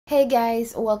Hey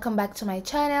guys, welcome back to my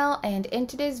channel, and in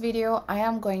today's video I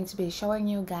am going to be showing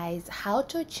you guys how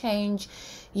to change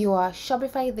your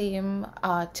Shopify theme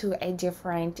to a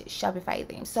different Shopify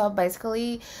theme. So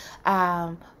basically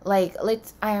right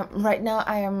now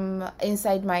I am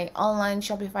inside my online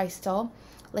Shopify store.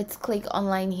 Let's click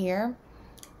online here,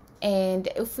 and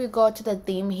if we go to the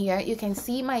theme here, you can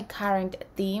see my current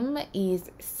theme is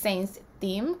Sense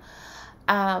theme.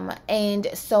 And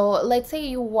so let's say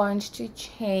you want to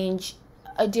change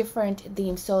a different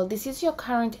theme. So this is your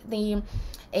current theme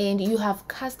and you have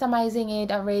customizing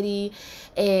it already,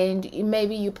 and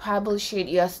maybe you publish it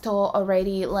your store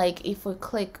already. Like if we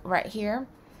click right here,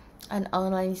 an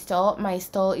online store, my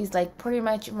store is like pretty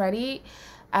much ready,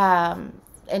 and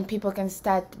people can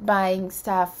start buying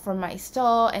stuff from my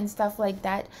store and stuff like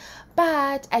that.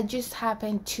 But I just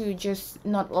happen to just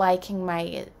not liking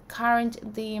my current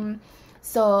theme.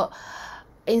 So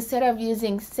instead of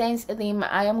using Sense theme,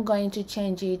 I am going to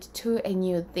change it to a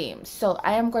new theme. So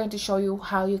I am going to show you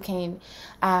how you can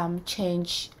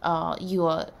change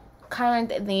your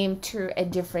current theme to a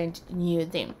different new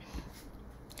theme.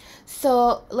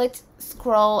 So let's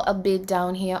scroll a bit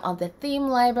down here on the theme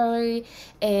library,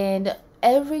 and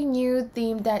every new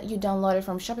theme that you downloaded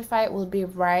from Shopify will be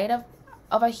right up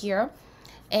over here,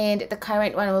 and the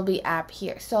current one will be up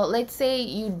here. So let's say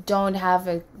you don't have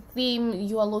a theme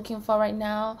you are looking for right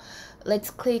now. Let's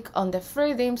click on the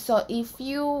free theme. So if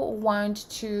you want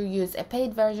to use a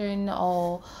paid version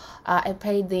or a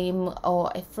paid theme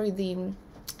or a free theme,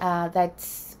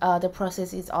 the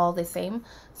process is all the same.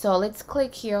 So let's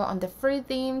click here on the free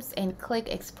themes and click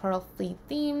explore free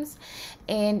themes,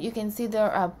 and you can see there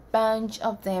are a bunch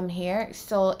of them here.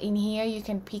 So in here you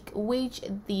can pick which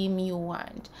theme you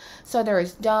want. So there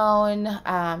is Dawn,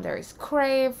 there is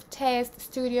Crave, Test,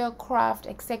 Studio, Craft,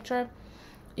 etc.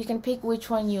 You can pick which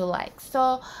one you like.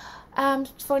 So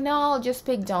for now I'll just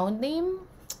pick Dawn theme,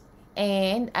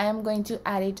 and I'm going to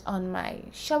add it on my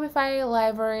Shopify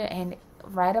library, and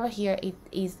right over here it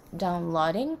is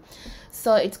downloading,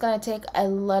 so it's gonna take a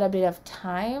little bit of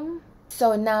time.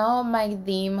 So now my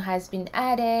theme has been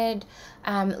added.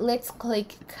 Let's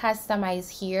click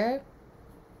customize here,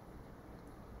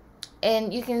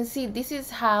 and you can see this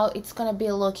is how it's gonna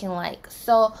be looking like.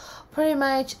 So pretty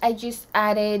much I just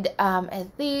added a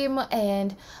theme,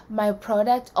 and my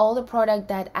product, all the product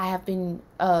that has been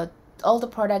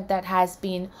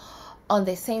on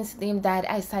the Sense theme that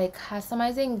I started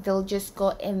customizing, they'll just go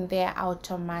in there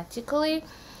automatically.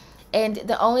 And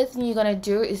the only thing you're gonna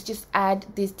do is just add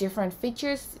these different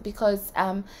features, because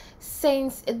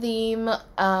Sense theme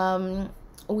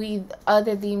with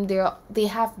other theme, they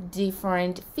have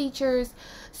different features.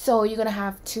 So you're gonna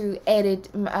have to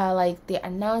edit like the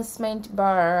announcement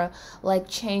bar, like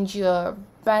change your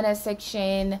banner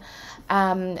section.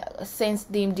 Sense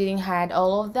theme didn't had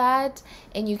all of that,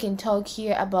 and you can talk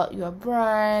here about your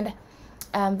brand.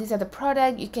 These are the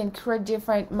product. You can create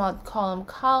different mod column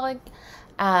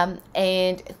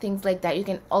and things like that. You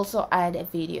can also add a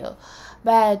video.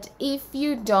 But if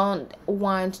you don't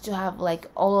want to have like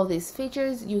all of these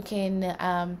features, you can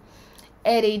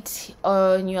edit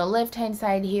on your left hand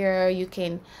side here. You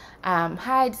can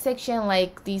hide section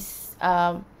like this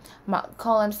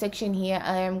column section here.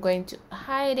 I am going to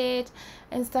hide it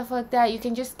and stuff like that. You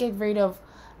can just get rid of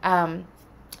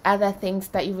other things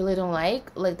that you really don't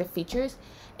like the features.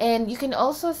 And you can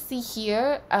also see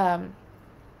here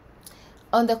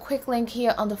on the quick link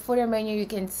here on the footer menu, you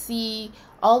can see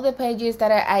all the pages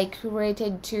that I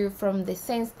created from the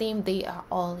Sense theme. They are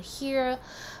all here,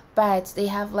 but they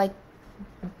have like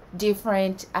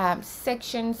different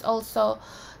sections also,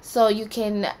 so you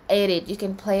can edit, you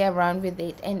can play around with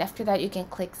it, and after that you can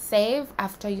click save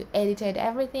after you edited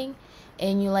everything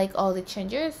and you like all the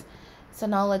changes. So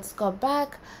now let's go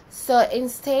back. So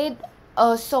instead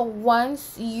so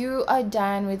once you are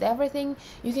done with everything,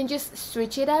 you can just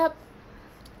switch it up,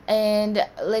 and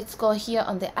let's go here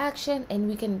on the action, and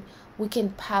we can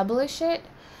publish it.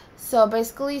 So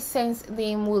basically Sense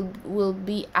theme will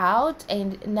be out,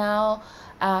 and now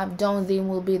Dawn theme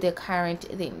will be the current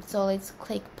theme. So let's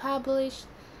click publish,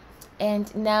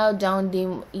 and now Dawn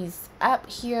theme is up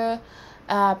here.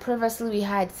 Previously we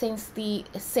had Sense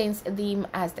theme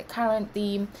as the current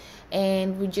theme,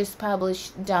 and we just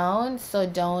published Dawn, so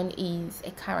Dawn is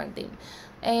a current theme.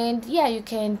 And yeah, you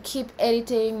can keep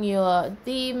editing your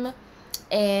theme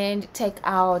and take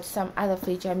out some other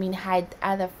feature, hide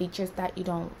other features that you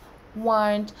don't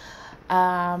want,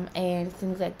 and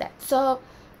things like that. So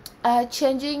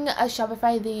Changing a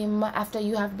Shopify theme after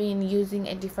you have been using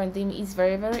a different theme is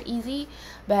very easy,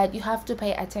 but you have to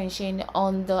pay attention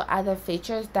on the other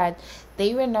features that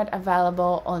they were not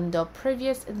available on the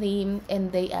previous theme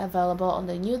and they are available on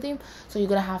the new theme. So you're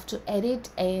gonna have to edit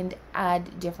and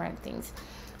add different things.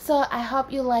 So I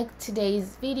hope you liked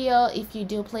today's video. If you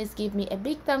do, please give me a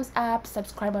big thumbs up,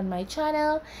 subscribe on my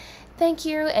channel. Thank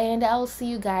you, and I'll see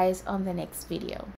you guys on the next video.